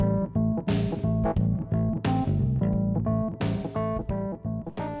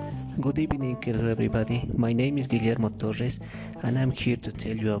Good evening, everybody. My name is Guillermo Torres, and I'm here to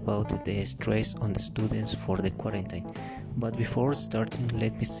tell you about the stress on the students for the quarantine. But before starting,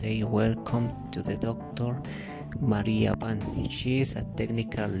 let me say welcome to the Dr. Maria Pan. She is a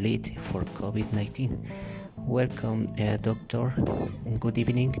technical lead for COVID-19. Welcome, Doctor. Good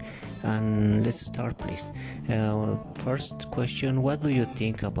evening, and let's start, please. First question: what do you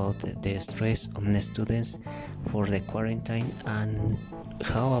think about the stress on the students for the quarantine, and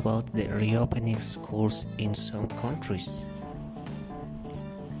how about the reopening schools in some countries?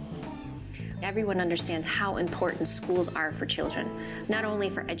 Everyone understands how important schools are for children, not only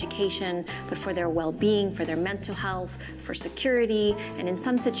for education, but for their well-being, for their mental health, for security, and in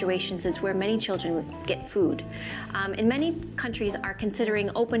some situations it's where many children get food. And many countries are considering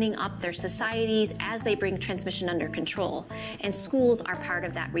opening up their societies as they bring transmission under control, and schools are part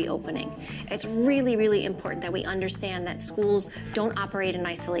of that reopening. It's really, really important that we understand that schools don't operate in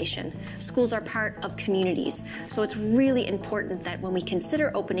isolation. Schools are part of communities, so it's really important that when we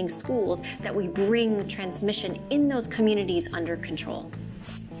consider opening schools, that we bring transmission in those communities under control.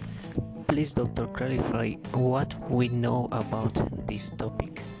 Please, Doctor, clarify what we know about this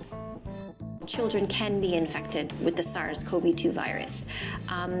topic. Children can be infected with the SARS-CoV-2 virus.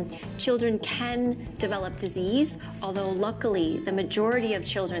 Children can develop disease, although luckily the majority of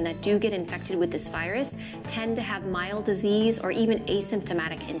children that do get infected with this virus tend to have mild disease or even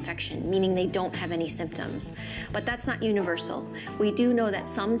asymptomatic infection, meaning they don't have any symptoms. But that's not universal. We do know that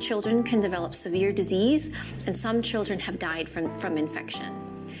some children can develop severe disease and some children have died from infection.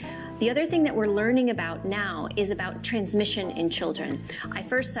 The other thing that we're learning about now is about transmission in children. I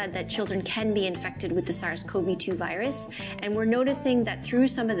first said that children can be infected with the SARS-CoV-2 virus, and we're noticing that through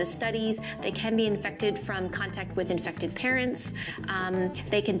some of the studies, they can be infected from contact with infected parents.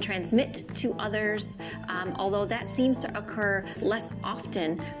 They can transmit to others, although that seems to occur less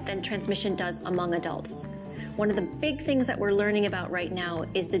often than transmission does among adults. One of the big things that we're learning about right now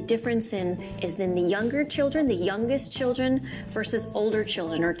is the difference in the younger children, the youngest children, versus older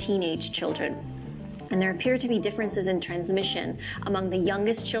children or teenage children. And there appear to be differences in transmission among the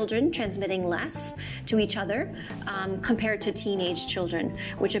youngest children, transmitting less to each other compared to teenage children,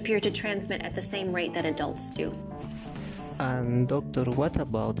 which appear to transmit at the same rate that adults do. And Doctor, what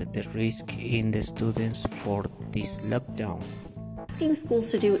about the risk in the students for this lockdown? Asking schools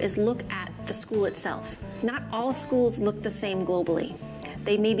to do is look at the school itself. Not all schools look the same globally.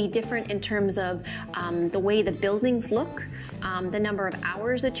 They may be different in terms of the way the buildings look, the number of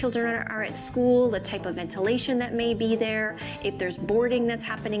hours that children are at school, the type of ventilation that may be there, if there's boarding that's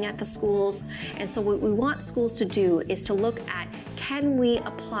happening at the schools. And so what we want schools to do is to look at, can we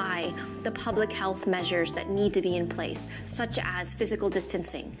apply the public health measures that need to be in place, such as physical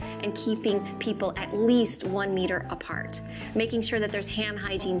distancing and keeping people at least 1 meter apart, making sure that there's hand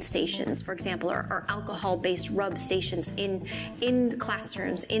hygiene stations, for example, or alcohol-based rub stations in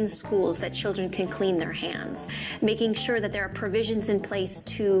classrooms, in schools, that children can clean their hands, making sure that there are provisions in place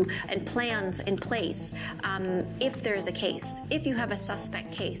and plans in place if there's a case. If you have a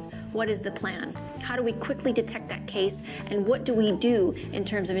suspect case, what is the plan? How do we quickly detect that case, and what do we do in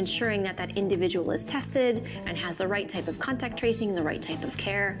terms of ensuring that that individual is tested and has the right type of contact tracing, the right type of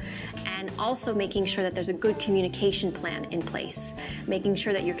care, and also making sure that there's a good communication plan in place, making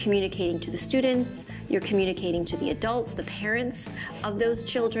sure that you're communicating to the students, you're communicating to the adults, the parents of those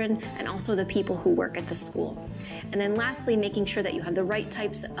children, and also the people who work at the school. And then lastly, making sure that you have the right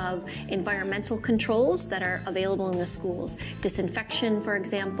types of environmental controls that are available in the schools. Disinfection, for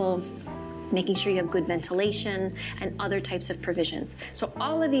example, making sure you have good ventilation and other types of provisions. So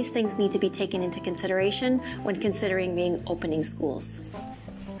all of these things need to be taken into consideration when considering opening schools.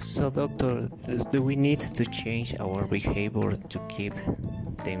 So, Doctor, do we need to change our behavior to keep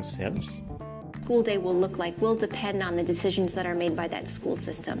themselves? School day will look like will depend on the decisions that are made by that school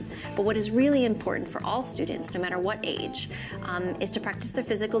system. But what is really important for all students, no matter what age, is to practice their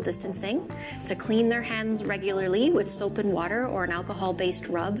physical distancing, to clean their hands regularly with soap and water or an alcohol-based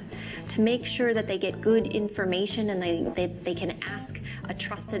rub, to make sure that they get good information and they can ask a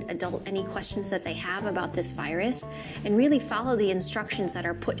trusted adult any questions that they have about this virus, and really follow the instructions that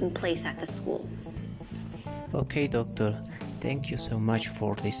are put in place at the school. Okay, Doctor. Thank you so much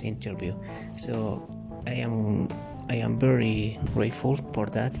for this interview. So I am very grateful for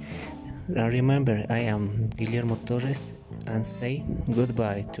that. Remember, I am Guillermo Torres, and say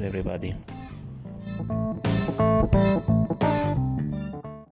goodbye to everybody.